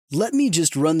"Let me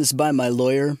just run this by my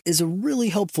lawyer" is a really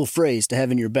helpful phrase to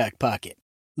have in your back pocket.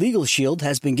 Legal Shield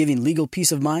has been giving legal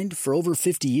peace of mind for over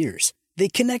 50 years. They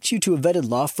connect you to a vetted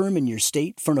law firm in your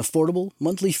state for an affordable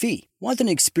monthly fee. Want an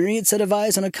experienced set of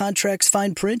eyes on a contract's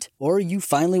fine print? Or you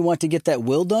finally want to get that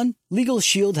will done? Legal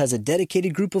Shield has a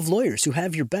dedicated group of lawyers who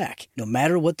have your back, no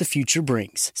matter what the future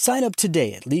brings. Sign up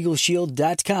today at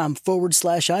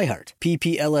LegalShield.com/iHeart.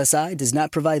 PPLSI does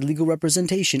not provide legal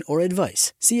representation or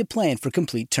advice. See a plan for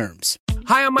complete terms.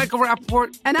 Hi, I'm Michael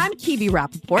Rappaport. And I'm Kibi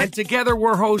Rappaport. And together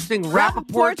we're hosting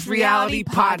Rappaport's Reality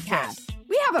Podcast.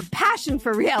 We have a passion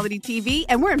for reality TV,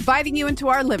 and we're inviting you into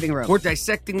our living room. We're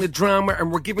dissecting the drama, and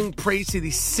we're giving praise to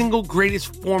the single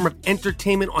greatest form of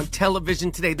entertainment on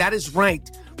television today. That is right.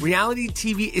 Reality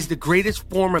TV is the greatest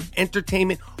form of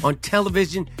entertainment on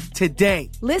television today.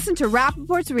 Listen to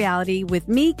Rappaport's Reality with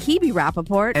me, Kibi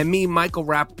Rappaport. And me, Michael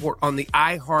Rappaport, on the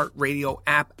iHeartRadio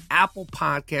app, Apple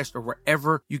Podcast, or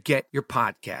wherever you get your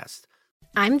podcast.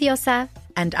 I'm Diosa.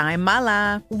 And I'm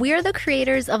Mala. We're the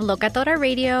creators of Locatora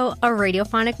Radio, a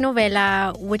radiophonic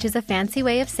novela, which is a fancy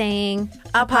way of saying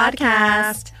a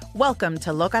podcast. Welcome to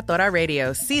Locatora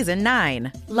Radio Season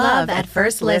 9. Love at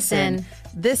First Listen.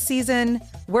 This season,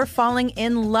 we're falling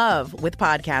in love with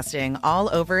podcasting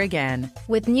all over again.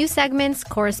 With new segments,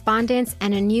 correspondence,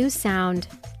 and a new sound.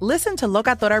 Listen to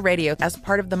Locatora Radio as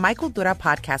part of the Michael Dura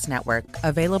Podcast Network.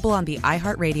 Available on the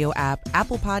iHeartRadio app,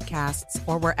 Apple Podcasts,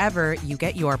 or wherever you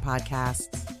get your podcasts.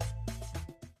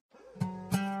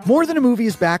 More Than a Movie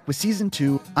is back with Season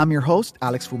 2. I'm your host,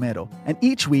 Alex Fumero. And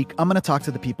each week, I'm going to talk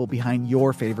to the people behind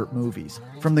your favorite movies.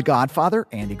 From The Godfather,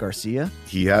 Andy Garcia.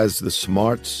 He has the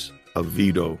smarts of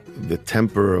Vito, the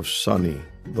temper of Sonny,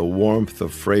 the warmth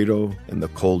of Fredo, and the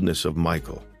coldness of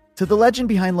Michael. To the legend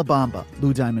behind La Bamba,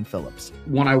 Lou Diamond Phillips.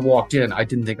 When I walked in, I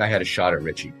didn't think I had a shot at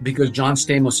Richie because John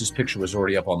Stamos' picture was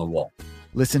already up on the wall.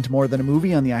 Listen to More Than a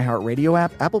Movie on the iHeartRadio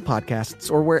app, Apple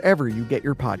Podcasts, or wherever you get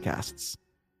your podcasts.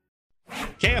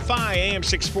 KFI AM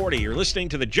 640. You're listening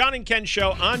to the John and Ken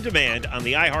Show on demand on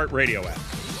the iHeartRadio app.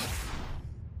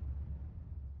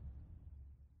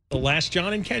 The last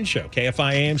John and Ken Show.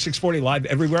 KFI AM 640 live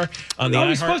everywhere on the iHeart.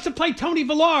 We're supposed to play Tony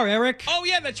Villar, Eric. Oh,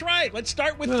 yeah, that's right. Let's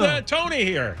start with Tony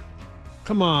here.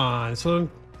 Come on. So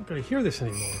I'm not going to hear this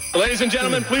anymore. Ladies and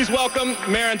gentlemen, please welcome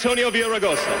Mayor Antonio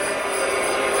Villaraigosa.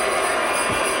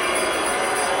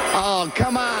 Oh,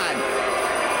 come on.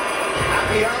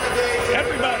 Happy holidays,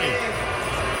 everybody.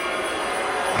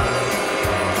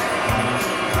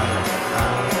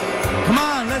 Come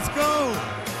on, let's go.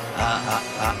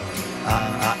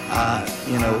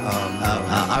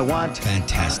 I want...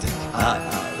 Fantastic.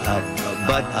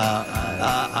 But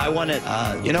I want it,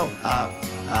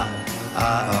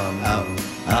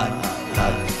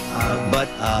 but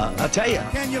I'll tell you.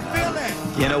 Can you feel it?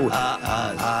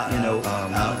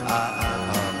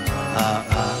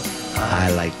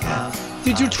 I like that.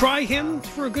 Did you try him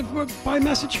for a goodbye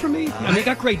message from me? I mean, they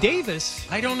got Ray Davis.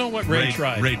 I don't know what Ray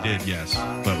tried. Ray did, yes,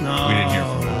 but we didn't hear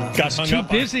from him. Got too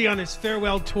busy on his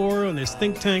farewell tour, on his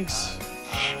think tanks.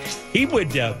 He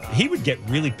would get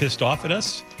really pissed off at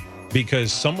us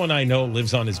because someone I know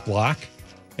lives on his block,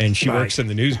 and she works in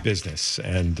the news business,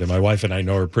 and my wife and I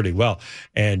know her pretty well.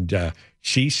 And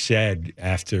she said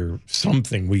after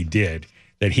something we did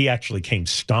that he actually came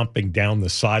stomping down the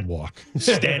sidewalk,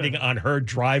 standing on her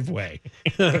driveway,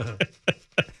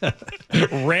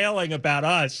 railing about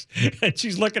us. And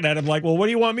she's looking at him like, well, what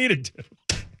do you want me to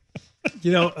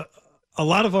do? A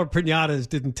lot of our pinatas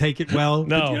didn't take it well.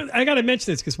 No. But, I got to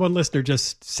mention this because one listener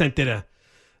just sent in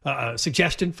a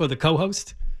suggestion for the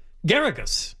co-host,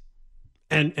 Garrigus.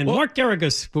 And Mark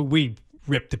Garrigus, we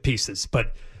ripped to pieces,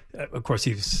 but of course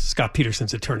he's Scott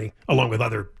Peterson's attorney, along with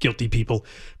other guilty people.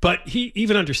 But he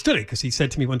even understood it because he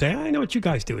said to me one day, I know what you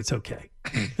guys do. It's okay.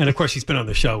 And of course he's been on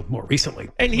the show more recently.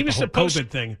 And he was supposed COVID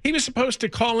thing. He was supposed to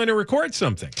call in and record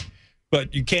something.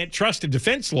 But you can't trust a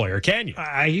defense lawyer, can you?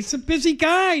 He's a busy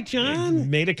guy, John. He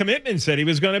made a commitment, said he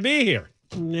was going to be here.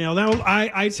 Now,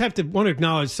 I just want to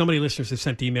acknowledge so many listeners have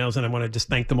sent emails, and I want to just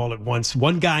thank them all at once.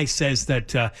 One guy says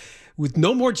that with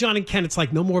no more John and Ken, it's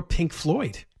like no more Pink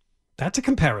Floyd. That's a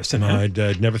comparison. Huh?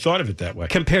 I'd never thought of it that way.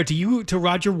 Compared to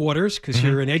Roger Waters, because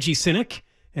you're an edgy cynic,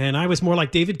 and I was more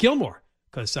like David Gilmour,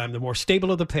 because I'm the more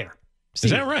stable of the pair. Is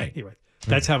that right? Anyway.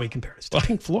 That's how he compares to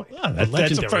Pink Floyd, a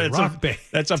legendary rock band.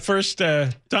 That's a first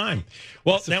time.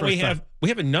 Well, now we have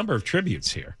a number of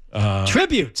tributes here.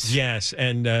 Tributes? Yes,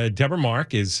 and Deborah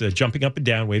Mark is jumping up and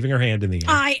down, waving her hand in the air.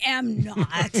 I am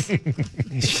not.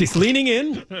 She's leaning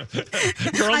in.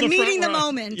 I'm meeting the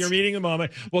moment. You're meeting the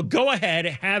moment. Well, go ahead,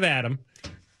 have at him.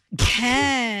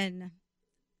 Ken,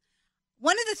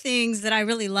 one of the things that I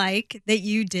really like that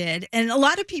you did, and a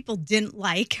lot of people didn't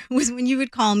like, was when you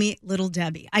would call me Little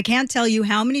Debbie. I can't tell you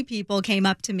how many people came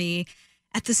up to me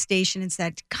at the station and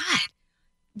said, God,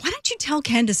 why don't you tell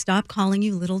Ken to stop calling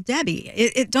you Little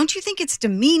Debbie? Don't you think it's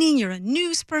demeaning? You're a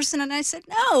news person. And I said,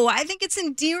 no, I think it's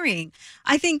endearing.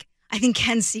 I think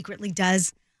Ken secretly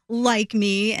does like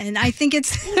me, and I think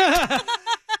it's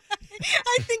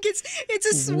I think it's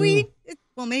a sweet,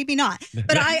 well, maybe not,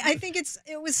 but I think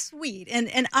it was sweet,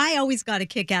 and I always got a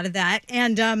kick out of that.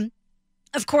 And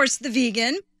of course, the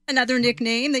vegan, another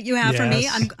nickname that you have for me,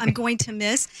 I'm going to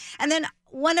miss. And then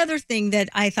one other thing that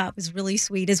I thought was really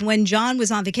sweet is when John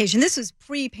was on vacation. This was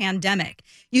pre-pandemic.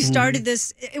 You started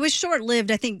this. It was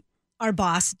short-lived. I think our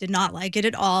boss did not like it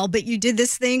at all, but you did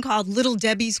this thing called Little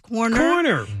Debbie's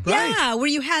Corner. Right. Yeah, where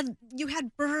you had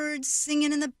birds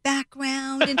singing in the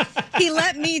background, and he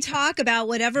let me talk about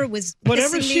whatever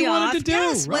pissing she me wanted off. to do.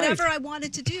 Yes, right. whatever I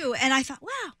wanted to do. And I thought,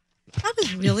 wow, that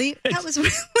was really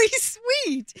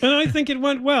sweet. And I think it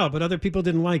went well, but other people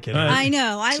didn't like it. I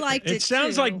know. I liked it. It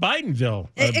sounds too. like Bidenville.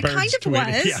 It Birds kind of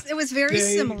tweeted. was. Yeah. It was very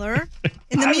similar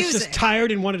in the I music. was just tired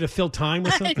and wanted to fill time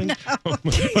or something.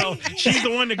 Well, she's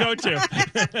the one to go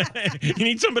to. You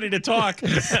need somebody to talk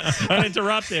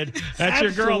uninterrupted. That's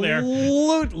your girl there.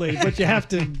 Absolutely, but you have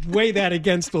to weigh that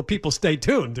against, will people stay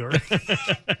tuned? Or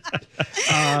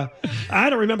I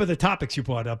don't remember the topics you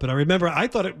brought up, but I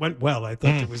thought it went well. I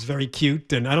thought it was very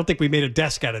cute, and I don't think we made a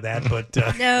desk out of that, but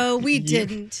no, we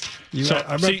didn't.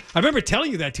 I remember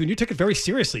telling you that too, and you took it very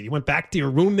seriously. You went back to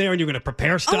your room there, and you were going to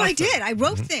prepare stuff. Oh, I did. I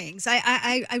wrote things.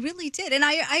 I really did, and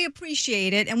I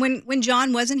appreciate it. And when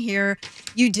John wasn't here,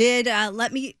 you did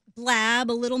let me blab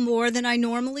a little more than I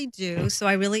normally do, so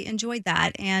I really enjoyed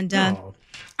that. And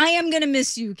I am going to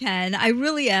miss you, Ken. I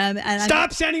really am. And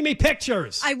Stop sending me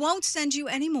pictures. I won't send you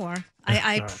any more.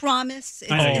 I promise.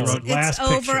 It's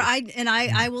over.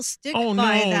 I will stick by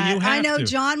that. You have I know to.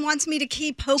 John wants me to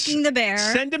keep poking the bear.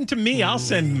 Send them to me. I'll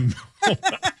send them.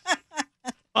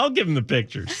 I'll give him the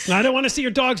pictures. I don't want to see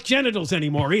your dog's genitals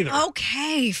anymore either.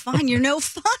 Okay, fine. You're no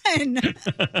fun.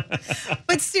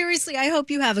 But seriously, I hope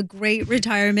you have a great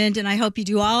retirement, and I hope you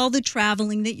do all the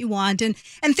traveling that you want. And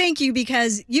thank you,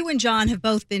 because you and John have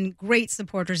both been great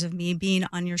supporters of me being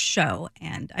on your show,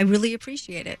 and I really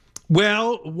appreciate it.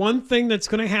 Well, one thing that's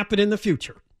going to happen in the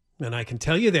future, and I can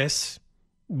tell you this,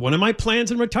 one of my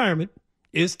plans in retirement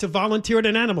is to volunteer at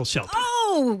an animal shelter.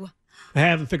 Oh! I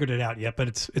haven't figured it out yet, but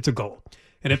it's a goal.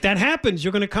 And if that happens,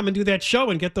 you're going to come and do that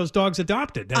show and get those dogs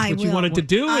adopted. That's what you wanted to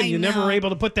do, and you never were able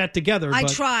to put that together. I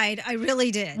tried. I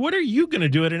really did. What are you going to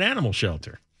do at an animal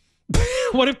shelter?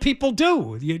 What do people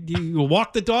do? You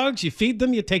walk the dogs, you feed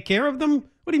them, you take care of them?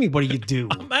 What do you mean, what do you do?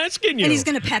 I'm asking you. And he's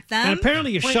going to pet them? And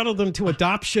apparently you shuttle them to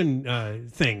adoption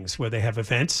things where they have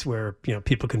events where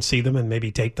people can see them and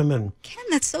maybe take them. And Ken,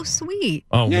 that's so sweet.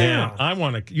 Oh, yeah. Man. I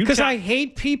want to. Because I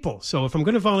hate people. So if I'm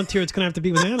going to volunteer, it's going to have to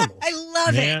be with animals. I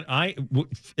love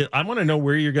it. I want to know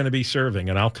where you're going to be serving,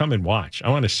 and I'll come and watch. I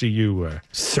want to see you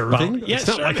serving. Yes,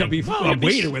 it's not like I'll be a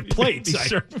waiter with plates.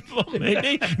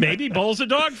 Maybe bowls of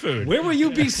dog food. Where will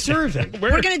you be serving?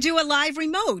 We're going to do a live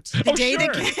remote the day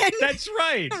that Ken. That's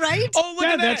right. Right? Oh, look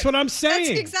at that. That's what I'm saying.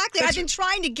 That's exactly. I've been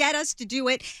trying to get us to do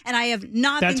it, and I have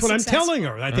not been successful. That's what I'm telling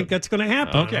her. I think that's going to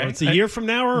happen. Okay. It's a year from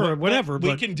now or whatever.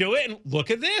 We can do it. And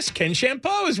look at this. Ken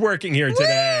Shampoo is working here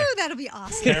today. Woo, that'll be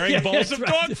awesome. Carrying bowls of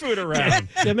dog food around.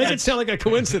 Yeah, make it sound like a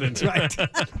coincidence, right?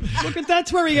 Look at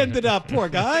that's where he ended up. Poor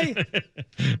guy.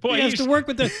 Boy, he has to work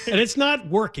with and it's not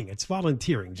working. It's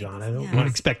volunteering, John. I don't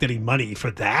expect any money for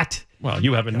that. Well,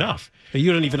 you have enough.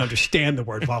 You don't even understand the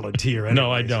word volunteer. Anyway,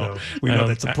 no, I don't. So we know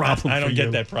that's a problem. I don't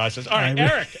get that process. All right,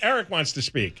 Eric wants to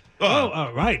speak.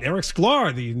 All right. Eric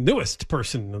Sklar, the newest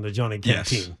person on the John and Ken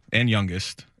team. And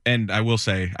youngest. And I will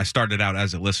say, I started out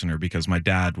as a listener because my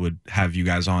dad would have you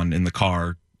guys on in the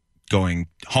car going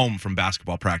home from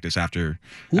basketball practice after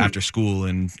school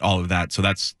and all of that. So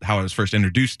that's how I was first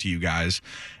introduced to you guys.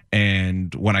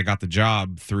 And when I got the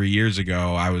job 3 years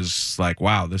ago, I was like,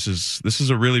 wow, this is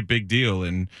a really big deal.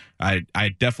 And I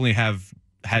definitely have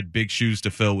had big shoes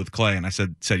to fill with Clay. And I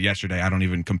said yesterday, I don't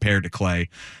even compare to Clay.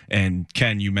 And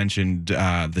Ken, you mentioned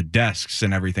the desks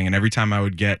and everything. And every time I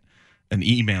would get an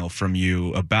email from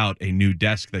you about a new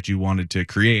desk that you wanted to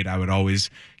create, I would always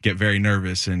get very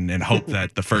nervous and hope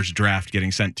that the first draft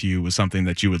getting sent to you was something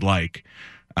that you would like.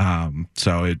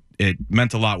 So it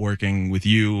meant a lot working with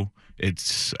you.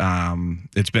 It's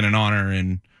been an honor,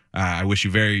 and I wish you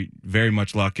very, very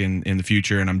much luck in the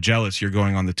future. And I'm jealous you're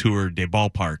going on the Tour de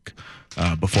Ballpark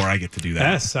before I get to do that.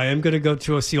 Yes, I am going to go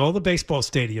to see all the baseball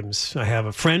stadiums. I have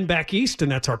a friend back east,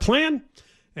 and that's our plan.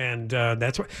 And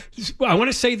that's what I want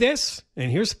to say this.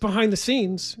 And here's behind the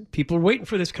scenes. People are waiting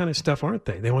for this kind of stuff, aren't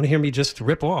they? They want to hear me just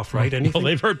rip off, right? Anything? Well,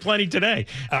 they've heard plenty today.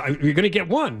 You're going to get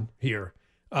one here.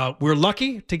 We're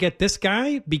lucky to get this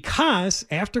guy because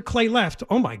after Clay left,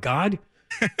 oh my God,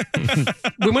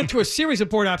 we went through a series of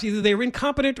board ops. Either they were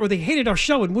incompetent or they hated our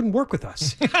show and wouldn't work with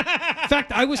us. In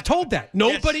fact, I was told that.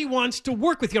 Nobody wants to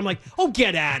work with you. I'm like, oh,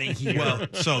 get out of here. Well,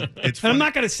 so it's and I'm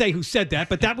not going to say who said that,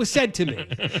 but that was said to me.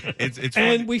 It's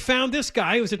and we found this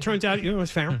guy, as it turns out,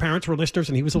 his parents were listeners,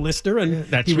 and he was a listener, and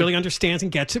he really understands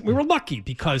and gets it. We were lucky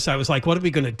because I was like, what are we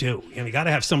going to do? You got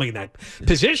to have somebody in that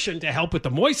position to help with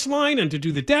the moist line and to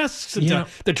do the desks and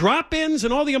the drop-ins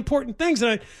and all the important things.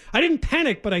 And I didn't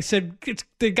panic, but I said,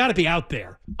 they got to be out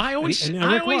there. I always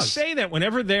say that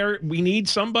whenever we need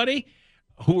somebody,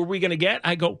 who are we going to get?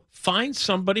 I go, find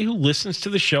somebody who listens to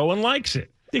the show and likes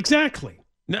it. Exactly.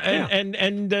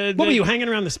 And what were you hanging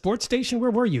around the sports station?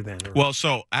 Where were you then? Well,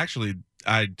 so actually,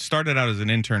 I started out as an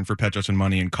intern for Petros and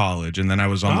Money in college, and then I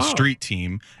was on the street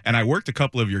team, and I worked a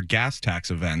couple of your gas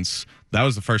tax events. That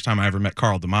was the first time I ever met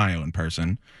Carl DeMaio in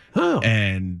person. Oh,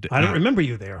 and I don't remember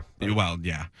you there. Well,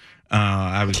 yeah.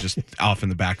 I was just off in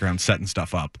the background setting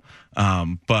stuff up.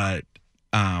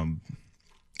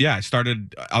 Yeah, I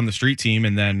started on the street team,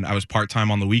 and then I was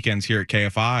part-time on the weekends here at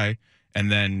KFI,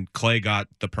 and then Clay got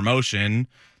the promotion.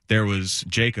 There was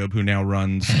Jacob, who now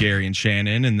runs Gary and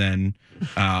Shannon, and then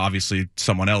obviously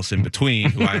someone else in between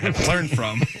who I had to learn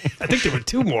from. I think there were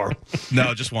two more.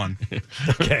 No, just one.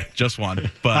 Okay. Just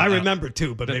one. But I remember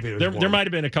two, but maybe there might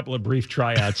have been a couple of brief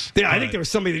tryouts. I think there was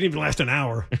somebody that didn't even last an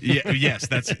hour.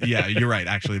 You're right.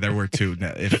 Actually, there were two.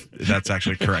 If that's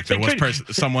actually correct. There was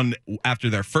someone after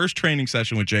their first training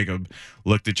session with Jacob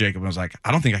looked at Jacob and was like,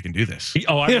 I don't think I can do this.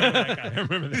 Oh, I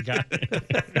remember that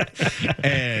guy.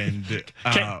 And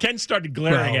Ken started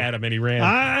glaring at him and he ran.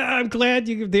 I'm glad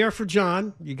you're there for John.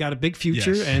 You got a big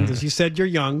future, Yes. and as you said, you're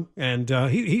young, and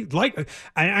he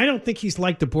I don't think he's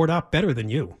liked the board op better than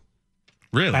you.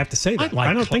 Really? I have to say that.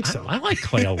 I don't think so. I like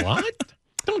Clay a lot.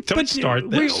 Don't start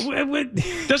this.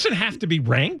 Doesn't have to be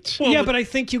ranked. Well, but I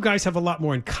think you guys have a lot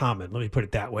more in common. Let me put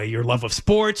it that way. Your love of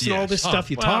sports and all this stuff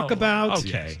you talk about.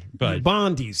 Okay, but you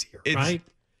bond easier, right?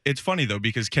 It's funny, though,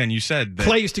 because, Ken, you said that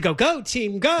Clay used to go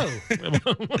team, go.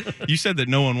 you said that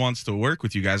no one wants to work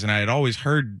with you guys, and I had always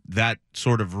heard that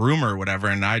sort of rumor or whatever,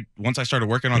 and once I started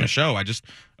working on the show, I just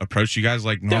approached you guys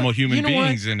like normal human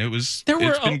beings, and it's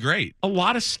been great. A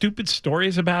lot of stupid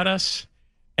stories about us,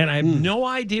 and I have no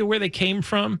idea where they came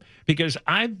from, because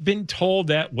I've been told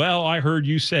that, well, I heard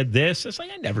you said this. It's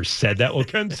like, I never said that. Well,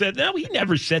 Ken said, no, he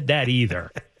never said that either.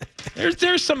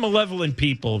 There's some malevolent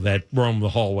people that roam the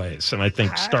hallways and I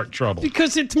think start trouble.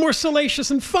 Because it's more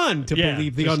salacious and fun to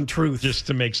believe the untruth. Just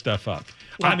to make stuff up.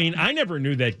 I mean, I never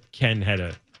knew that Ken had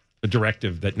a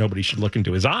directive that nobody should look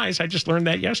into his eyes. I just learned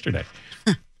that yesterday.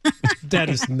 That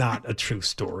is not a true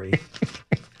story.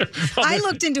 I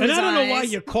looked into his eyes. And I don't know why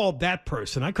you called that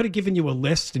person. I could have given you a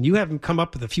list, and you haven't come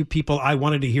up with a few people I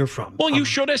wanted to hear from. Well, you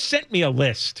should have sent me a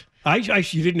list.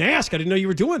 You didn't ask. I didn't know you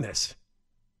were doing this.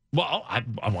 Well,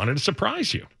 I wanted to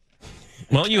surprise you.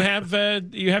 Well, you have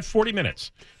 40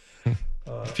 minutes.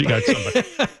 If you got somebody.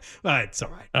 It's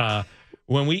all right.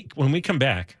 When we come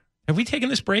back, have we taken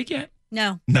this break yet?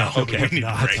 No. No. Okay. We need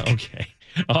a break. Okay.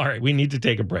 All right. We need to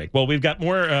take a break. Well, we've got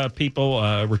more people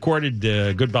recorded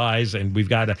goodbyes, and we've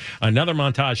got another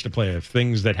montage to play of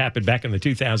things that happened back in the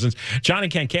 2000s. John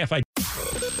and Ken, KFI.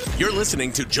 You're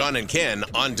listening to John and Ken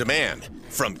on demand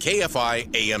from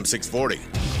KFI AM 640.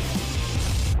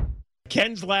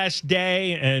 Ken's last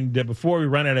day, and before we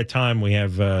run out of time, we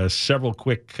have several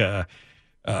quick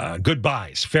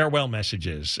goodbyes, farewell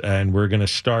messages, and we're going to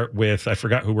start with, I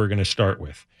forgot who we're going to start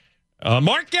with.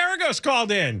 Mark Garagos called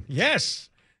in. Yes.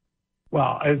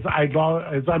 Well, as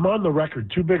I'm on the record,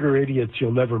 two bigger idiots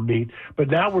you'll never meet, but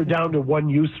now we're down to one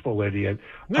useful idiot.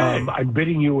 I'm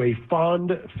bidding you a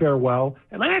fond farewell,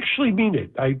 and I actually mean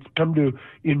it. I've come to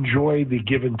enjoy the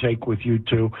give and take with you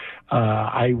two.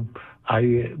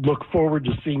 I look forward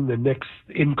to seeing the next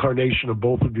incarnation of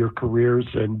both of your careers,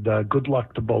 and good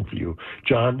luck to both of you,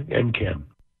 John and Ken.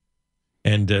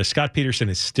 And Scott Peterson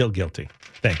is still guilty.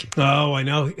 Thank you. Oh, I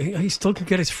know. He still can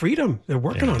get his freedom. They're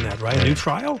working on that, right? A new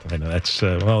trial? I know.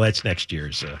 That's next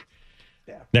year's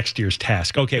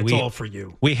task. Okay. It's all for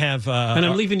you. We have... and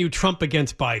I'm leaving you Trump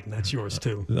against Biden. That's yours,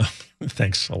 too.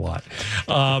 Thanks a lot.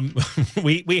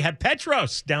 We have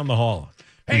Petros down the hall.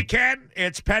 Hey, Ken,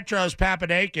 it's Petros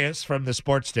Papadakis from the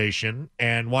sports station,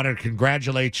 and want to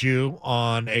congratulate you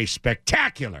on a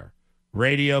spectacular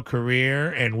radio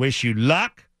career and wish you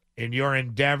luck in your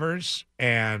endeavors.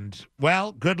 And,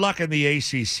 well, good luck in the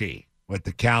ACC. with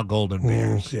the Cal Golden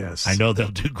Bears. Yes. I know they'll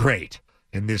do great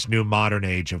in this new modern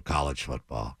age of college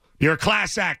football. You're a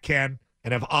class act, Ken,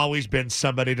 and have always been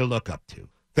somebody to look up to.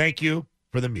 Thank you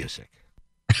for the music.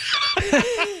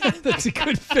 That's a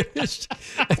good finish.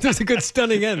 That's a good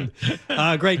stunning end.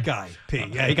 Great guy, P.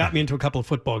 Yeah, he got me into a couple of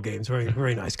football games. Very,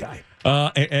 very nice guy.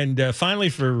 And finally,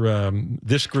 for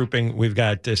this grouping, we've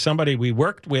got somebody we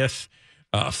worked with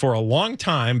for a long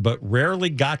time, but rarely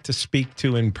got to speak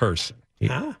to in person.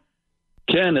 Huh?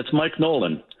 Ken, it's Mike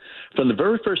Nolan. From the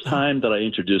very first time that I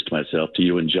introduced myself to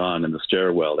you and John in the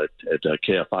stairwell at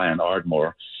KFI in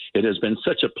Ardmore, it has been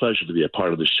such a pleasure to be a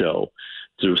part of the show.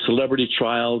 Through celebrity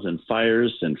trials and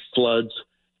fires and floods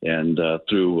and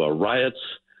through riots,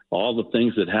 all the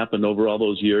things that happened over all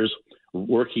those years,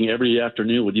 working every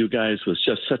afternoon with you guys was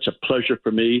just such a pleasure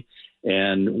for me.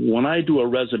 And when I do a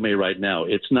resume right now,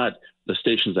 it's not the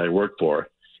stations I work for,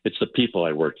 it's the people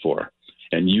I work for.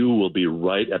 And you will be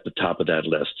right at the top of that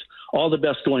list. All the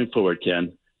best going forward,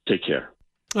 Ken. Take care.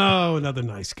 Oh, another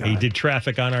nice guy. He did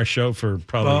traffic on our show for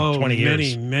probably 20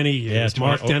 years. Many years. Yeah,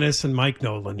 Mark Dennis and Mike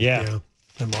Nolan. Yeah.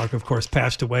 And Mark, of course,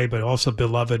 passed away, but also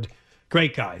beloved.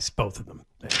 Great guys, both of them.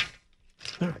 Yeah.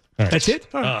 All right. That's it?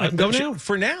 All right. I can go now?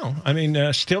 For now. I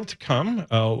mean, still to come.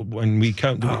 When we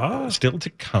come, still to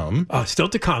come. Still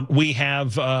to come. We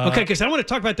have. Okay, because I want to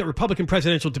talk about the Republican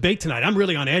presidential debate tonight. I'm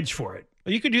really on edge for it.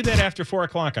 You could do that after 4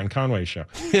 o'clock on Conway's show.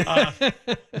 I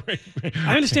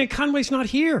understand Conway's not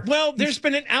here. Well, there's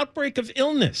been an outbreak of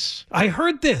illness. I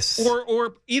heard this.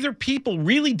 Or either people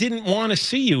really didn't want to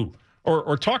see you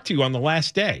or talk to you on the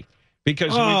last day.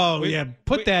 Because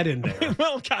put that in there.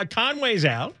 Well, Conway's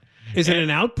out. Is it an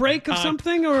outbreak of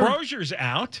something? Or Crozier's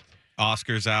out.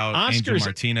 Oscar's out. Angel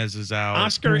Martinez is out.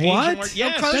 Oscar. What?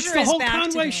 Yes. That's the whole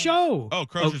Conway show. Oh,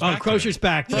 Crozier's back. Crozier's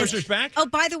back. Crozier's back. Oh,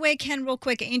 by the way, Ken, real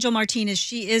quick, Angel Martinez,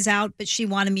 she is out, but she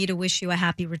wanted me to wish you a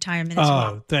happy retirement as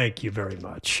well. Oh, thank you very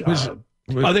much.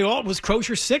 Are they all? Was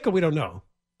Crozier sick, or we don't know?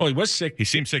 Oh, he was sick. He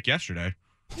seemed sick yesterday.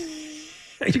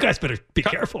 You guys better be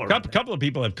careful. A couple of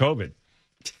people have COVID.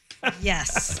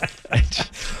 Yes.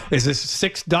 Is this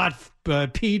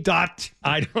 6.P.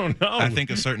 I don't know. I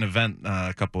think a certain event,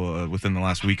 within the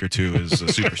last week or two, is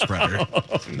a super spreader.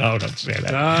 No, don't say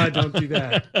that. Don't do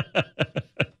that.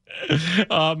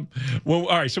 Well,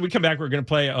 all right. So we come back. We're going to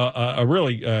play a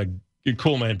really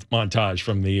cool montage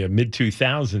from the mid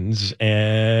 2000s,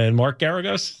 and Mark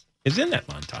Garagos is in that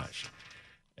montage.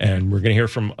 And we're going to hear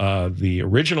from the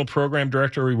original program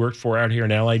director we worked for out here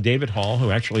in L.A., David Hall, who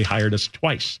actually hired us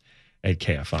twice at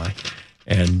KFI.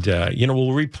 And, we'll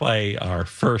replay our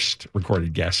first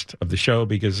recorded guest of the show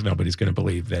because nobody's going to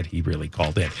believe that he really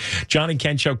called in. John and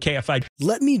Ken Show, KFI.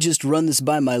 Let me just run this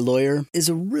by my lawyer is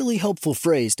a really helpful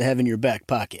phrase to have in your back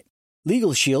pocket.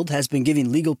 Legal Shield has been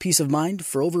giving legal peace of mind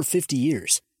for over 50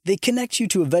 years. They connect you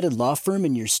to a vetted law firm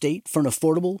in your state for an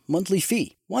affordable monthly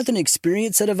fee. Want an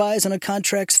experienced set of eyes on a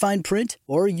contract's fine print?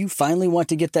 Or you finally want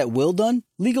to get that will done?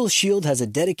 Legal Shield has a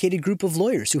dedicated group of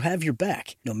lawyers who have your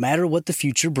back, no matter what the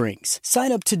future brings.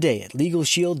 Sign up today at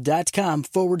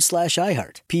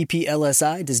LegalShield.com/iHeart.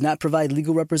 PPLSI does not provide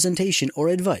legal representation or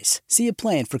advice. See a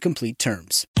plan for complete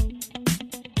terms.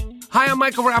 Hi, I'm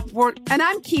Michael Rappaport. And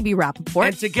I'm Kibi Rappaport.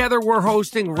 And together we're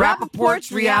hosting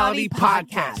Rappaport's Reality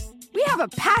Podcast. We have a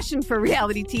passion for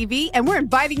reality TV, and we're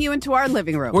inviting you into our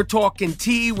living room. We're talking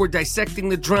tea, we're dissecting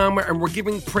the drama, and we're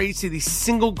giving praise to the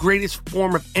single greatest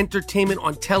form of entertainment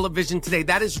on television today.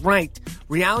 That is right.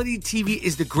 Reality TV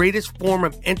is the greatest form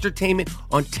of entertainment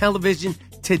on television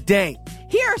today.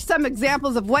 Here are some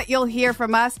examples of what you'll hear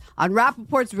from us on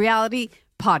Rappaport's Reality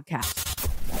Podcast.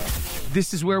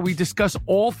 This is where we discuss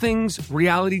all things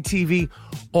reality TV,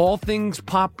 all things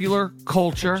popular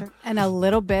culture. And a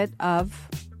little bit of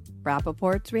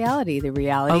Rappaport's reality, the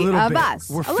reality of bit. us.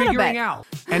 We're figuring out.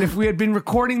 And if we had been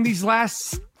recording these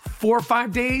last 4 or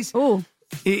 5 days,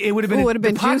 it would have been, the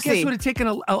podcast juicy. would have taken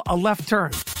a left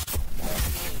turn.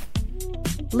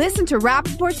 Listen to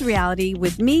Rappaport's Reality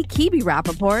with me, Kibi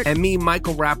Rappaport. And me,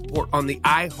 Michael Rappaport, on the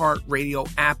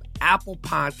iHeartRadio app, Apple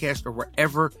Podcast, or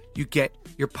wherever you get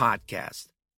your podcast.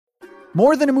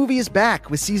 More Than a Movie is back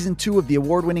with Season 2 of the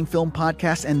award-winning film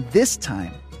podcast, and this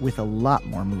time with a lot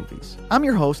more movies. I'm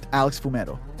your host, Alex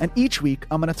Fumero, and each week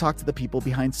I'm going to talk to the people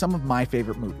behind some of my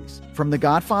favorite movies. From The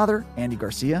Godfather, Andy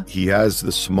Garcia. He has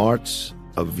the smarts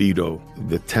of Vito,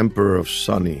 the temper of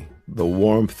Sonny, the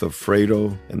warmth of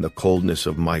Fredo, and the coldness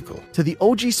of Michael. To the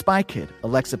OG Spy Kid,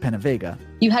 Alexa Penavega.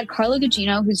 You had Carla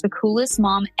Gugino, who's the coolest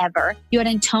mom ever. You had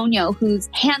Antonio, who's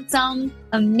handsome,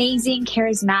 amazing,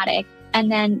 charismatic.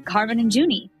 And then Carmen and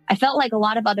Junie. I felt like a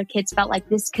lot of other kids felt like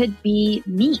this could be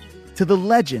me. To the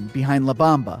legend behind La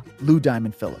Bamba, Lou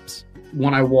Diamond Phillips.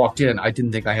 When I walked in, I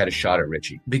didn't think I had a shot at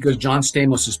Richie because John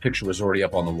Stamos' picture was already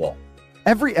up on the wall.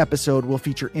 Every episode will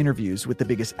feature interviews with the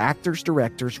biggest actors,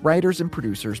 directors, writers, and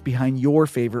producers behind your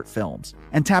favorite films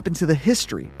and tap into the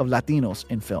history of Latinos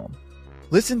in film.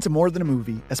 Listen to More Than a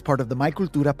Movie as part of the My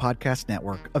Cultura Podcast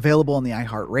Network, available on the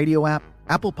iHeartRadio app,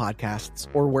 Apple Podcasts,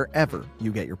 or wherever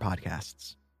you get your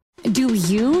podcasts. Do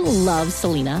you love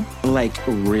Selena? Like,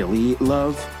 really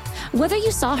love? Whether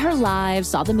you saw her live,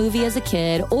 saw the movie as a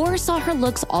kid, or saw her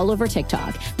looks all over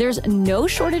TikTok, there's no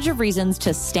shortage of reasons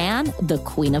to stan the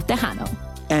Queen of Tejano.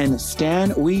 And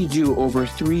Stan, we do over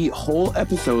 3 whole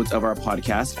episodes of our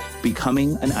podcast,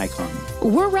 Becoming an Icon.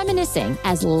 We're reminiscing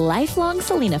as lifelong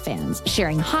Selena fans,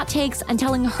 sharing hot takes and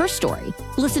telling her story.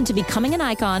 Listen to Becoming an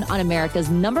Icon on America's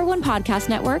 #1 podcast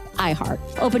network, iHeart.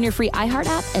 Open your free iHeart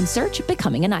app and search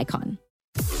Becoming an Icon.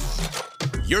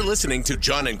 You're listening to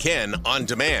John and Ken on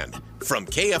demand from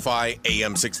KFI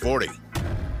AM 640.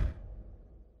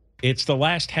 It's the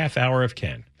last half hour of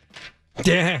Ken.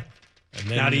 Yeah. And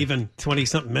then, not even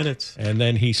 20-something minutes. And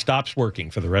then he stops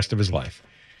working for the rest of his life.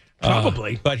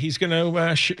 Probably. But he's going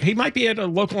to, he might be at a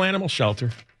local animal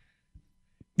shelter.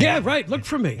 Yeah, right. Look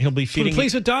for me. He'll be feeding.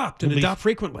 Please adopt and adopt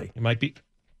frequently. He might be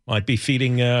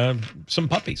feeding some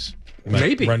puppies.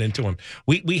 Maybe run into him.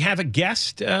 We have a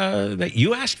guest that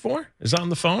you asked for is on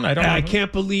the phone. I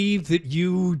can't believe that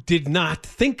you did not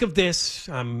think of this.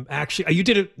 Actually, you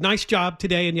did a nice job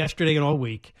today and yesterday and all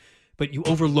week, but you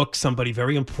overlooked somebody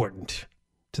very important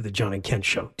to the John and Ken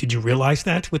show. Did you realize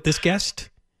that with this guest?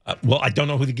 Well, I don't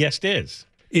know who the guest is.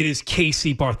 It is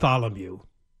Casey Bartholomew.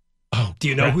 Oh, do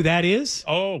you know who that is?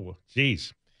 Oh,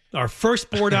 geez. Our first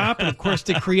board op, and of course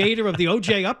the creator of the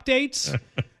OJ updates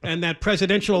and that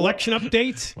presidential election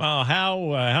update. Well,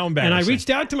 how embarrassing. And I reached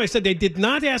out to him. I said, they did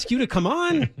not ask you to come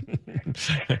on.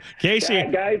 Casey.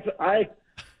 Guys,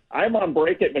 I'm on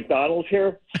break at McDonald's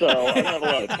here, so I don't have a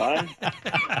lot of time.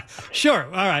 Sure.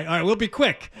 All right. We'll be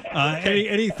quick.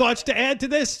 Any thoughts to add to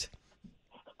this?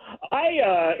 I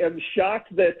am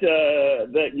shocked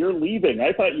that you're leaving.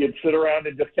 I thought you'd sit around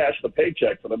and just cash the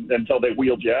paychecks until they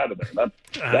wheeled you out of there.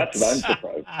 That's what I'm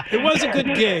surprised. It was a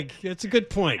good gig. It's a good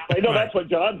point. I know that's what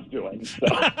John's doing. So.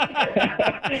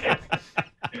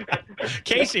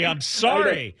 Casey, I'm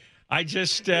sorry. I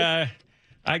just Then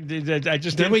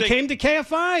didn't we think... came to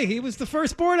KFI. He was the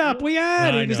first board op we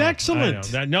had. He was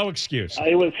excellent. No excuse.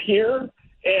 I was here.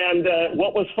 And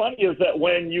what was funny is that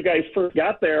when you guys first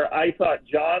got there, I thought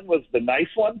John was the nice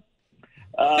one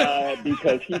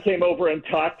because he came over and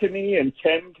talked to me, and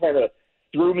Ken kind of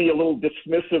threw me a little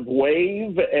dismissive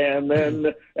wave. And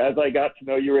then as I got to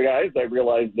know you guys, I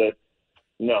realized that,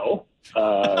 no,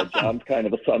 John's kind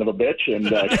of a son of a bitch, and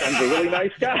Ken's a really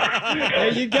nice guy.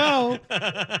 There you go.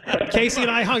 Casey and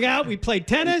I hung out. We played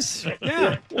tennis.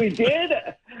 Yeah, we did.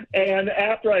 And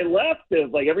after I left, it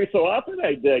was like every so often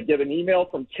I'd get an email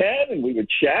from Ken, and we would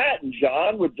chat, and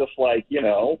John would just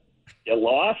get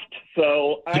lost.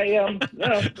 So I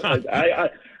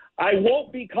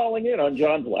won't be calling in on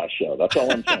John's last show. That's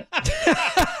all I'm saying.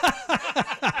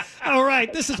 All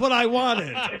right, this is what I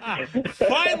wanted.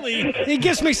 Finally. He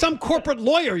gives me some corporate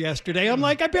lawyer yesterday. I'm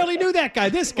like, I barely knew that guy.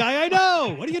 This guy I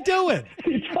know. What are you doing?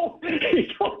 He told me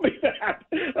that.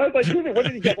 I was like, what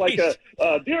did he get? Like dear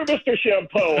Mr.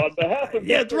 Shampoo, on behalf of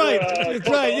that's right. That's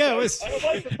right. Yeah, I would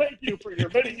like to thank you for your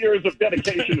many years of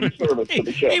dedication and service to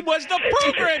the show. He was the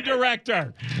program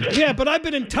director. Yeah, but I've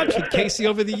been in touch with Casey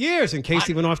over the years, and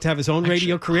Casey went off to have his own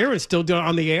radio career and still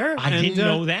on the air. I didn't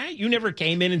know that. You never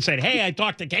came in and said, hey, I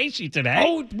talked to Casey today.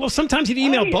 Oh, well, sometimes he'd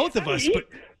email both of us. But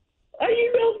I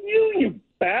emailed you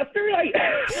bastard.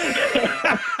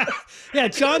 Yeah,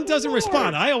 John doesn't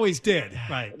respond. I always did.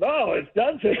 Right. No, it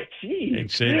doesn't.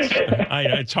 Jeez.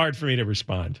 It's hard for me to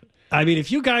respond. I mean,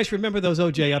 if you guys remember those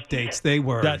OJ updates, they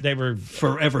were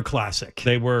forever classic.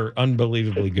 They were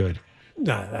unbelievably good.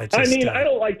 No, I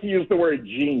don't like to use the word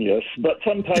genius, but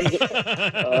sometimes.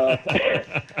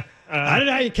 I don't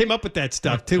know how you came up with that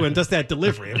stuff, too, and just that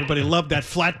delivery. Everybody loved that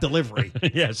flat delivery.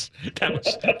 Yes,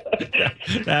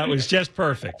 that was just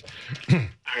perfect.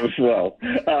 Well,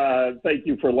 thank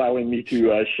you for allowing me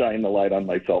to shine the light on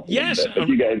myself. Yes. But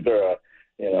you guys are,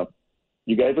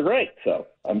 you guys are great. So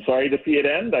I'm sorry to see it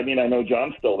end. I mean, I know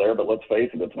John's still there, but let's face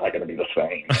it, it's not going to be the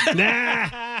same. Nah.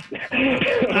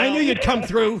 I knew you'd come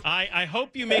through. I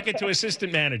hope you make it to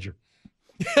assistant manager.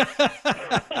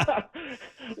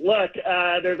 Look,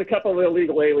 there's a couple of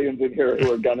illegal aliens in here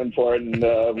who are gunning for it, and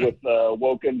with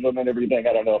Wokenism and everything,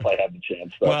 I don't know if I have the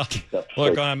chance. So. Well,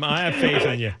 look, I have faith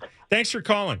in you. Thanks for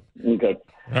calling. Okay.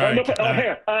 All right.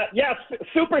 Here. Yes,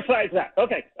 supersize that.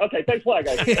 Okay. Thanks a lot,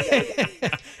 guys.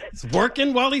 It's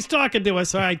working while he's talking to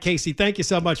us. All right, Casey, thank you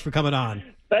so much for coming on.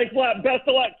 Thanks a lot. Best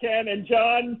of luck, Ken. And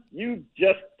John, you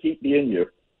just keep being you.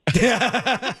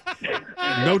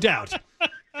 No doubt.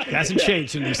 It hasn't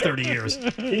changed in these 30 years.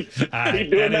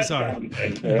 That is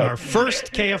our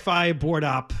first KFI board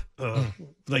op.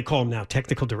 They call them now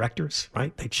technical directors,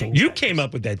 right? They changed. You came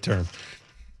up with that term.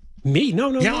 Me?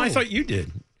 No. Yeah, I thought you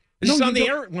did. This is on the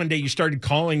air one day. You started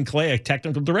calling Clay a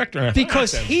technical director.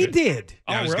 Because he did.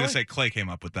 Yeah, I was going to say Clay came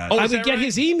up with that. I would get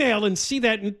his email and see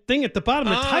that thing at the bottom,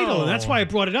 the title. And that's why I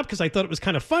brought it up, because I thought it was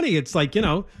kind of funny. It's like,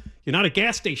 you're not a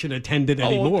gas station attendant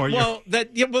anymore.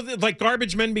 Like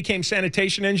garbage men became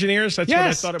sanitation engineers. That's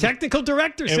yes, what I thought. Technical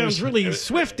director sounds really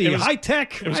swifty, high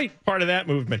tech. It was part of that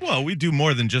movement. Well, we do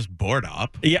more than just board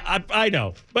op. Yeah, I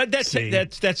know, but that's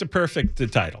a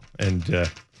perfect title, and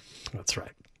that's right.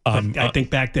 I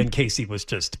think back then Casey was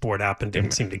just bored up and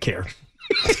didn't seem to care.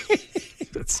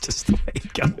 That's just the way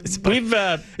it goes.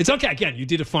 But it's okay. Again, you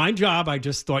did a fine job. I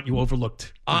just thought you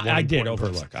overlooked. I did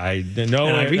overlook. I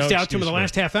reached out to him in the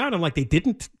last half hour. And I'm like, they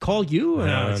didn't call you.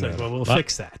 And I was like, well, we'll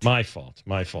fix that. My fault.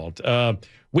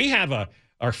 We have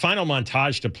our final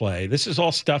montage to play. This is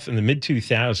all stuff in the mid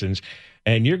 2000s,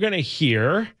 and you're going to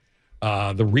hear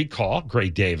the recall, Gray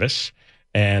Davis,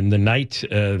 and the night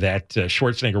that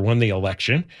Schwarzenegger won the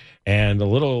election, and a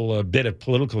little bit of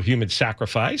political human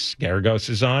sacrifice. Garagos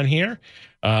is on here.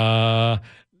 What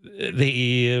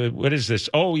is this?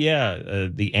 Oh, yeah,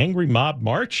 the Angry Mob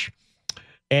March,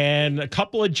 and a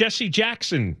couple of Jesse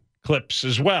Jackson clips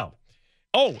as well.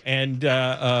 Oh, and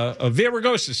a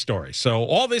Villaraigosa story. So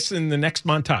all this in the next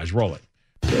montage. Roll it.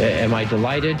 Am I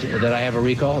delighted that I have a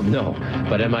recall? No.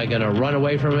 But am I going to run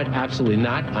away from it? Absolutely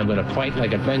not. I'm going to fight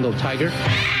like a Bengal tiger.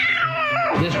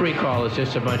 This recall is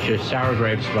just a bunch of sour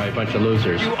grapes by a bunch of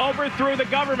losers. You overthrew the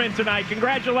government tonight.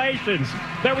 Congratulations.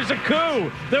 There was a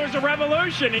coup. There was a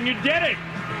revolution, and you did it.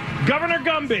 Governor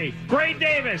Gumby, Gray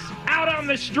Davis, out on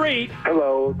the street.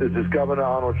 Hello, this is Governor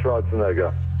Arnold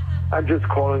Schwarzenegger. I'm just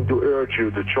calling to urge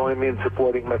you to join me in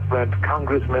supporting my friend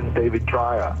Congressman David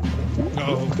Dreyer.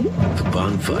 The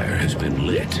bonfire has been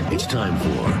lit. It's time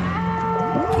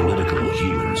for political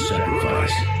human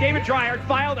sacrifice. David Dreyer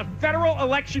filed a federal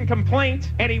election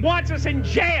complaint, and he wants us in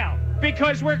jail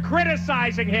because we're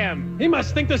criticizing him. He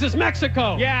must think this is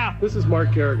Mexico. Yeah. This is Mark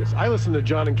Garagos. I listen to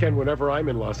John and Ken whenever I'm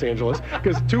in Los Angeles,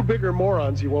 because two bigger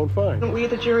morons you won't find. We,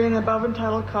 the jury in the above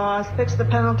entitled cause, fix the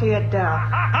penalty at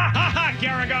death.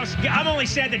 Garagos. I'm only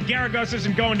sad that Garagos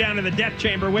isn't going down to the death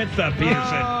chamber with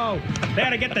Peterson. Oh. They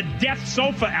had to get the death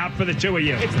sofa out for the two of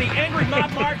you. It's the Angry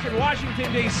Mob March in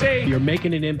Washington, D.C. You're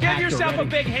making an impact. Give yourself a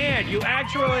big hand. You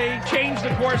actually changed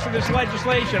the course of this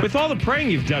legislation. With all the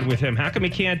praying you've done with him, how come he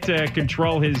can't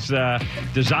control his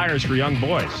desires for young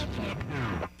boys?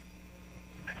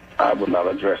 I would not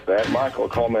address that. Michael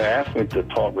Coleman asked me to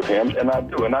talk with him, and I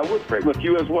do. And I would pray with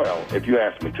you as well, if you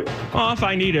asked me to. Well, if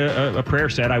I need a prayer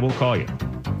set, I will call you.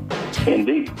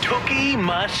 Indeed. Tookie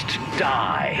must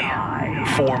die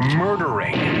for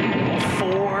murdering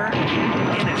 4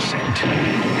 innocent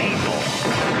people.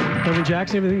 Reverend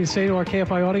Jackson, anything to say to our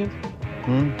KFI audience?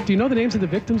 Do you know the names of the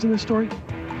victims in this story?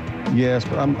 Yes,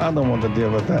 but I don't want to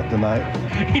deal with that tonight.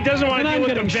 He doesn't want to deal with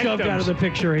the victims. I'm getting shoved out of the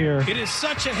picture here. It is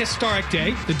such a historic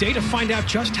day, the day to find out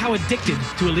just how addicted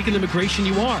to illegal immigration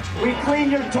you are. We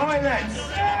clean your toilets.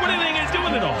 What are they going to do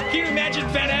with it all? Can you imagine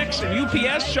FedEx and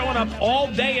UPS showing up all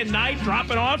day and night,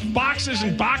 dropping off boxes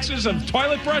and boxes of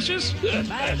toilet brushes?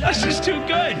 This is too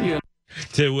good.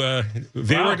 To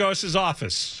Villaraigosa's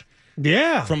office.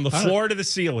 Yeah. From the floor to the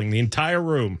ceiling, the entire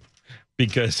room.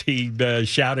 Because he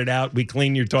shouted out, "We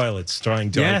clean your toilets,"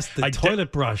 trying to. Yes, the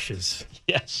toilet brushes.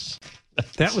 Yes.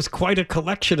 That was quite a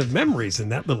collection of memories in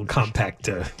that little compact.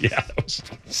 Yeah.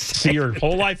 See your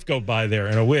whole life go by there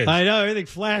in a whiz. I know. Everything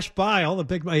flashed by. All the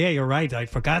big. Yeah, you're right. I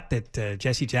forgot that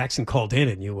Jesse Jackson called in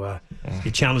and you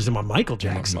challenged him on Michael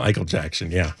Jackson. Michael Jackson,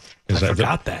 yeah. I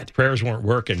forgot that. Prayers weren't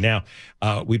working. Now,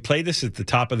 we play this at the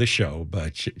top of the show,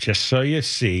 but just so you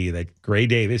see that Gray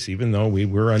Davis, even though we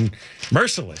were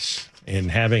merciless in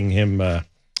having him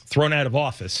thrown out of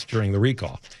office during the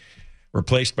recall,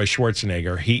 replaced by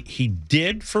Schwarzenegger, he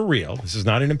did, for real, this is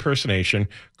not an impersonation,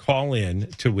 call in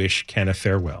to wish Ken a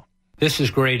farewell. This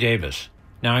is Gray Davis.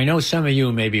 Now, I know some of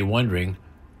you may be wondering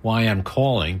why I'm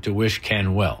calling to wish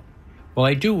Ken well. Well,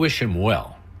 I do wish him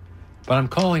well, but I'm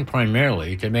calling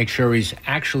primarily to make sure he's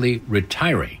actually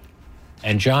retiring.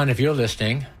 And John, if you're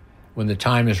listening, when the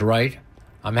time is right,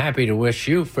 I'm happy to wish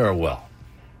you farewell.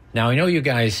 Now, I know you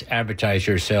guys advertise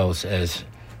yourselves as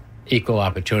equal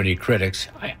opportunity critics.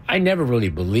 I never really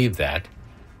believed that.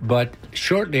 But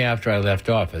shortly after I left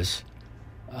office,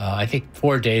 I think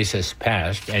 4 days has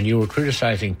passed, and you were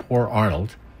criticizing poor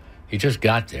Arnold. He just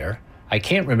got there. I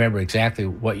can't remember exactly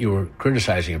what you were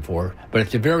criticizing him for, but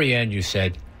at the very end you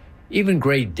said, even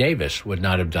Gray Davis would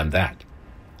not have done that.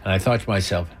 And I thought to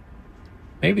myself,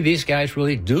 maybe these guys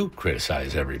really do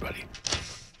criticize everybody.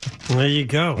 There you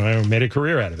go. I made a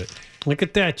career out of it. Look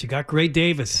at that. You got Gray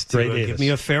Davis to give me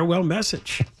a farewell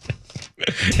message.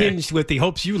 Tinged with the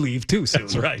hopes you leave too soon.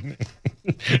 That's right.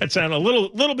 That sounded a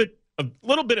little bit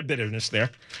of bitterness there.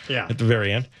 Yeah. At the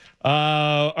very end.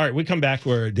 All right, we come back.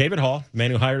 We're David Hall, the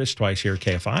man who hired us twice here at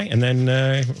KFI, and then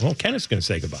Ken is going to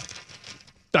say goodbye.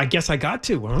 I guess I got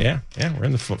to, huh? Yeah. We're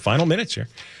in the final minutes here.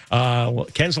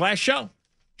 Ken's last show,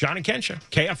 John and Ken Show,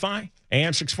 KFI,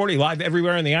 AM 640, live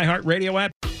everywhere on the iHeartRadio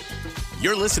app.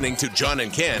 You're listening to John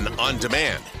and Ken on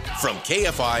demand from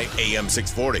KFI AM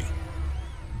 640.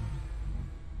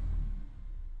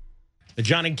 The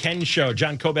John and Ken Show,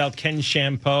 John Cobalt, Ken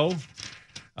Shampoo,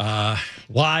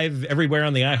 live everywhere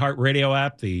on the iHeartRadio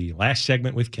app. The last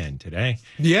segment with Ken today.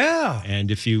 Yeah.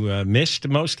 And if you missed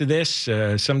most of this,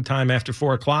 sometime after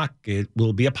 4 o'clock, it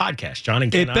will be a podcast. John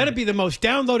and Ken. It better be the most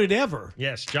downloaded ever.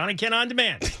 Yes, John and Ken on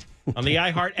demand on the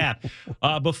iHeart app.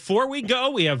 Before we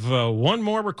go, we have one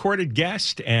more recorded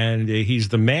guest, and he's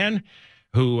the man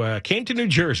who came to New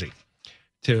Jersey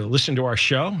to listen to our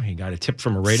show. He got a tip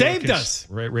from a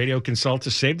radio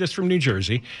consultant, saved us from New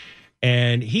Jersey.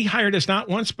 And he hired us not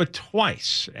once, but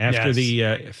twice after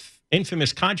the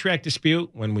infamous contract dispute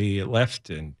when we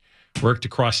left and worked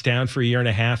across town for a year and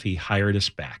a half. He hired us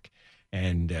back.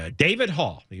 And David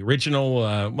Hall, the original,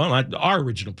 our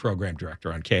original program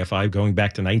director on KFI, going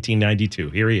back to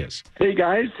 1992. Here he is. Hey,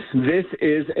 guys. This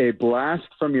is a blast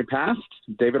from your past.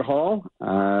 David Hall.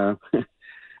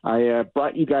 I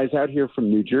brought you guys out here from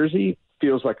New Jersey.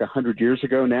 Feels like 100 years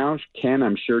ago now. Ken,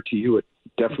 I'm sure to you it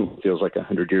definitely feels like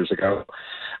 100 years ago.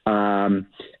 And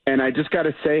I just got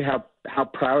to say how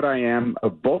proud I am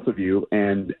of both of you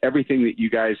and everything that you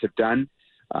guys have done.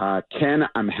 Ken,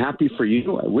 I'm happy for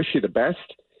you. I wish you the best.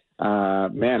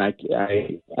 Man, I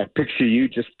picture you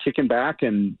just kicking back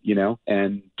and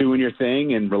doing your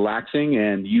thing and relaxing,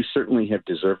 and you certainly have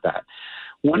deserved that.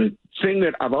 One thing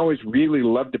that I've always really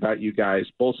loved about you guys,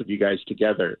 both of you guys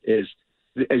together, is,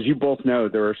 as you both know,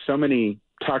 there are so many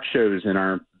talk shows in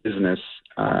our business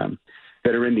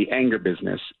that are in the anger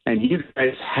business. And you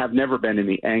guys have never been in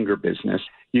the anger business.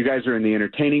 You guys are in the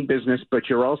entertaining business, but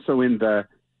you're also in the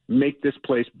make this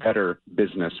place better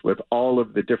business with all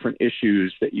of the different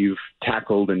issues that you've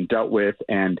tackled and dealt with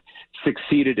and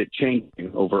succeeded at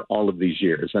changing over all of these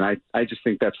years. And I just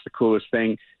think that's the coolest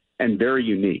thing and very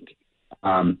unique.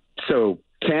 So,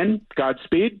 Ken,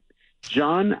 Godspeed.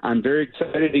 John, I'm very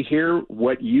excited to hear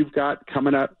what you've got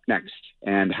coming up next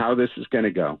and how this is going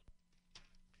to go.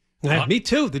 Me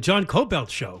too, the John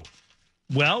Cobalt Show.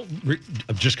 Well,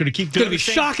 I'm just going to keep doing it. It's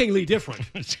going to be shockingly different.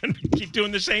 It's going to keep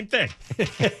doing the same thing.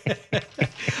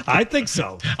 I think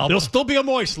so. There'll still be a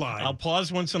moist line. I'll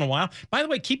pause once in a while. By the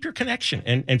way, keep your connection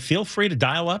and feel free to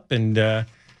dial up and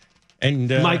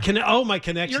my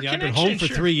connection. Yeah, I've been home for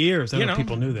 3 years. I don't know if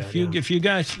people knew that. If you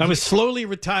guys, I was slowly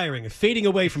retiring and fading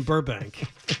away from Burbank.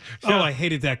 I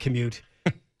hated that commute.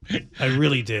 I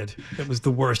really did. It was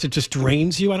the worst. It just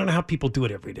drains you. I don't know how people do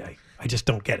it every day. I just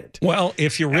don't get it. Well,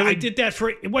 if you really, I did that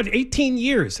for 18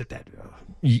 years at that.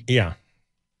 Yeah.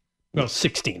 Well,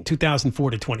 16,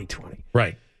 2004 to 2020.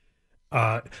 Right.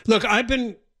 Look, I've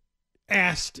been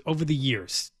asked over the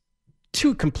years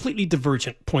two completely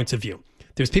divergent points of view.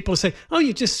 There's people who say, oh,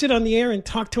 you just sit on the air and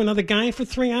talk to another guy for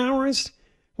 3 hours?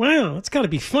 Wow, it's got to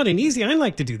be fun and easy. I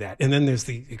like to do that. And then there's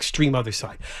the extreme other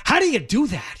side. How do you do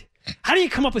that? How do you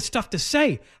come up with stuff to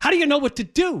say? How do you know what to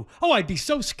do? Oh, I'd be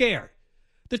so scared.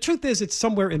 The truth is it's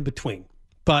somewhere in between.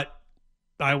 But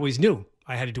I always knew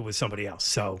I had to do it with somebody else.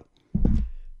 So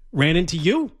ran into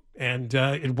you, and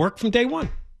it worked from day one.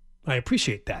 I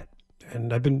appreciate that.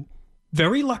 And I've been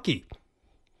very lucky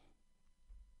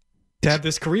to have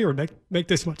this career and make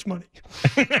this much money.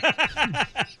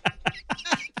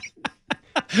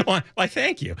 Why,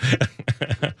 thank you.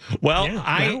 Well,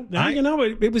 yeah,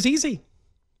 it was easy.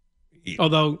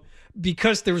 Although,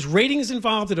 because there's ratings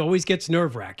involved, it always gets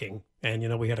nerve-wracking.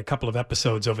 And, we had a couple of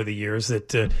episodes over the years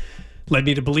that led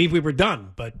me to believe we were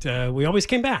done. But we always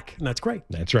came back, and that's great.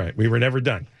 That's right. We were never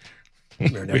done. We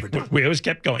were never done. We always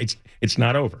kept going. It's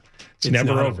not over. It's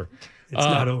never over. It's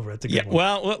not over. It's a good one.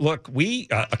 Well, look, we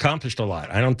accomplished a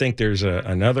lot. I don't think there's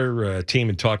another team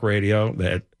in talk radio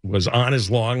that was on as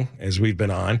long as we've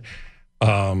been on,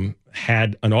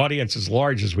 had an audience as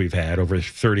large as we've had over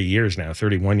 30 years now,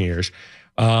 31 years,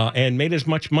 and made as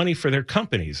much money for their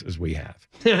companies as we have.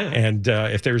 And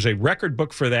if there's a record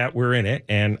book for that, we're in it.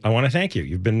 And I want to thank you.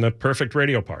 You've been the perfect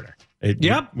radio partner.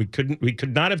 We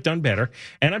could not have done better.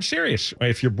 And I'm serious.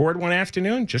 If you're bored one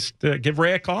afternoon, just give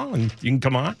Ray a call and you can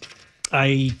come on.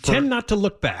 I tend not to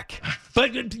look back,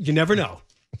 but you never know,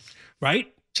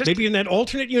 right? Maybe in that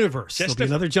alternate universe, there'll be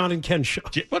another John and Ken show.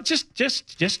 Well, just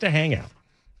to hang out.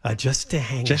 Just to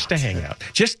hang out.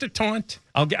 Just to taunt.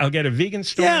 I'll get a vegan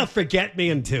story. Yeah, forget me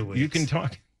in 2 weeks. You can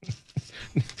talk.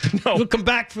 No. We'll come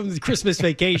back from the Christmas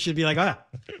vacation and be like,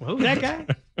 who's that guy?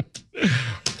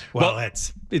 Well,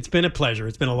 it's been a pleasure.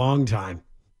 It's been a long time.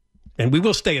 And we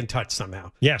will stay in touch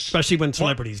somehow. Yes. Especially when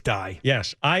celebrities die.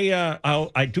 Yes.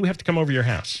 I do have to come over to your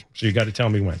house. So you got to tell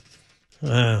me when.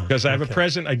 Because I have a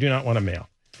present I do not want to mail.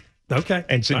 Okay.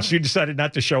 And since you decided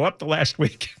not to show up the last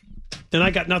week. Then I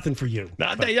got nothing for you. No,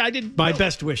 I did my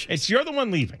best wishes. You're the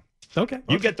one leaving. Okay.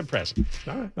 You get the present.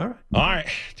 All right. All right.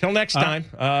 Till next time.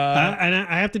 And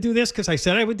I have to do this because I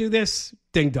said I would do this.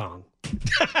 Ding dong.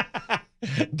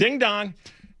 Ding dong.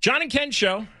 John and Ken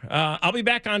show. I'll be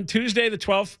back on Tuesday the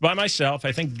 12th by myself.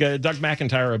 I think Doug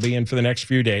McIntyre will be in for the next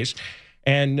few days.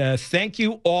 And thank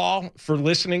you all for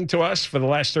listening to us for the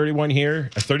last 31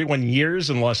 years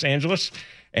in Los Angeles.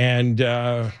 And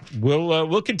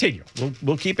we'll continue.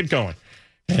 We'll keep it going.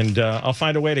 And I'll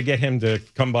find a way to get him to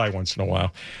come by once in a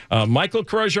while. Michael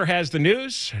Crozier has the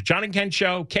news. John and Ken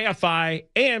show, KFI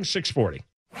AM 640.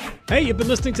 Hey, you've been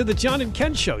listening to the John and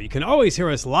Ken show. You can always hear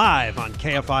us live on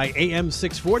KFI AM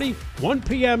 640, 1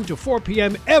 p.m. to 4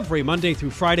 p.m. every Monday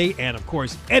through Friday, and of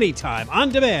course, anytime on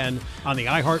demand on the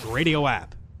iHeartRadio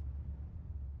app.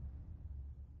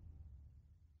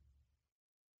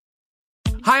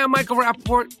 Hi, I'm Michael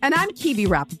Rappaport. And I'm Kibi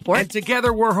Rappaport. And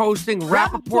together we're hosting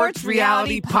Rappaport's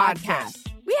Reality Podcast.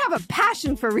 We have a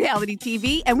passion for reality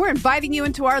TV, and we're inviting you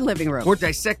into our living room. We're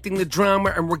dissecting the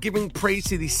drama, and we're giving praise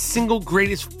to the single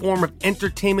greatest form of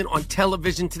entertainment on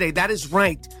television today. That is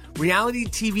right. Reality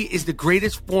TV is the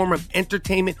greatest form of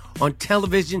entertainment on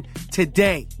television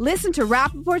today. Listen to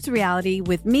Rappaport's Reality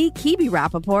with me, Kibi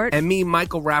Rappaport. And me,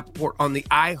 Michael Rappaport, on the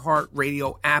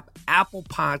iHeartRadio app, Apple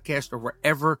Podcast, or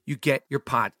wherever you get your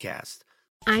podcast.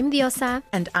 I'm Diosa.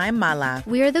 And I'm Mala.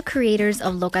 We are the creators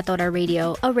of Locatora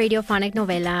Radio, a radiophonic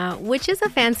novela, which is a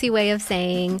fancy way of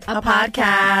saying a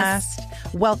podcast.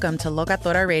 Welcome to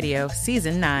Locatora Radio,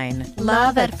 Season 9.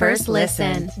 Love at first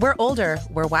listen. We're older,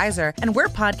 we're wiser, and we're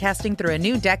podcasting through a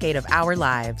new decade of our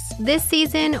lives. This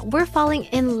season, we're falling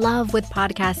in love with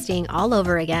podcasting all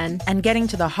over again. And getting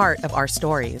to the heart of our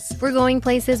stories. We're going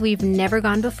places we've never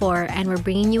gone before, and we're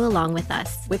bringing you along with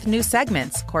us. With new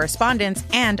segments, correspondence,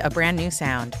 and a brand new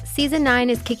sound. Season 9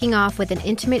 is kicking off with an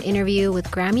intimate interview with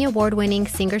Grammy Award-winning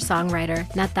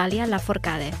singer-songwriter Natalia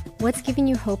Lafourcade. What's giving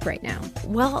you hope right now?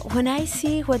 Well, when I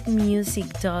see what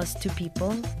music does to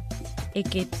people, it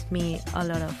gives me a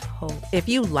lot of hope. If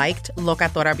you liked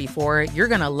Locatora before, you're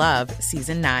going to love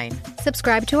Season 9.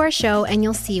 Subscribe to our show and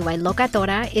you'll see why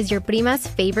Locatora is your prima's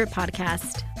favorite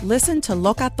podcast. Listen to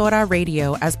Locatora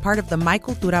Radio as part of the My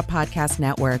Cultura Podcast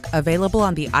Network, available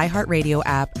on the iHeartRadio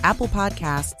app, Apple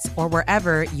Podcasts, or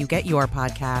wherever you get your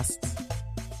podcasts.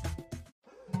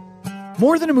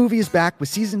 More Than a Movie is back with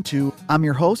Season 2. I'm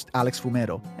your host, Alex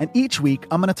Fumero, and each week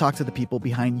I'm going to talk to the people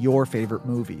behind your favorite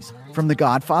movies. From The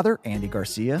Godfather, Andy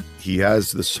Garcia. He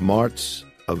has the smarts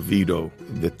of Vito,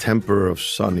 the temper of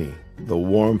Sonny, the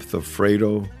warmth of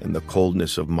Fredo, and the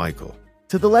coldness of Michael.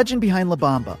 To the legend behind La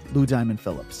Bamba, Lou Diamond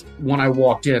Phillips. When I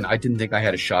walked in, I didn't think I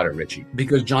had a shot at Richie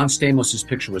because John Stamos'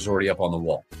 picture was already up on the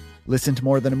wall. Listen to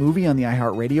More Than a Movie on the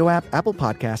iHeartRadio app, Apple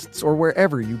Podcasts, or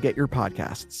wherever you get your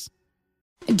podcasts.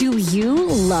 Do you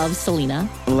love Selena?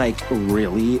 Like,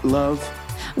 really love?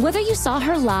 Whether you saw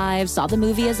her live, saw the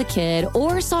movie as a kid,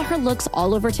 or saw her looks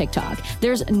all over TikTok,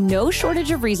 there's no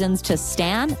shortage of reasons to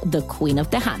stan the Queen of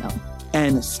Tejano.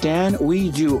 And Stan,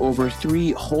 we do over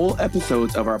 3 whole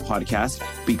episodes of our podcast,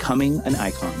 Becoming an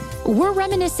Icon. We're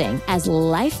reminiscing as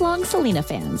lifelong Selena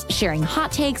fans, sharing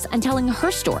hot takes and telling her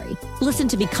story. Listen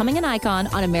to Becoming an Icon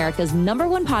on America's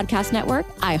 #1 podcast network,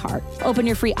 iHeart. Open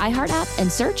your free iHeart app and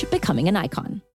search Becoming an Icon.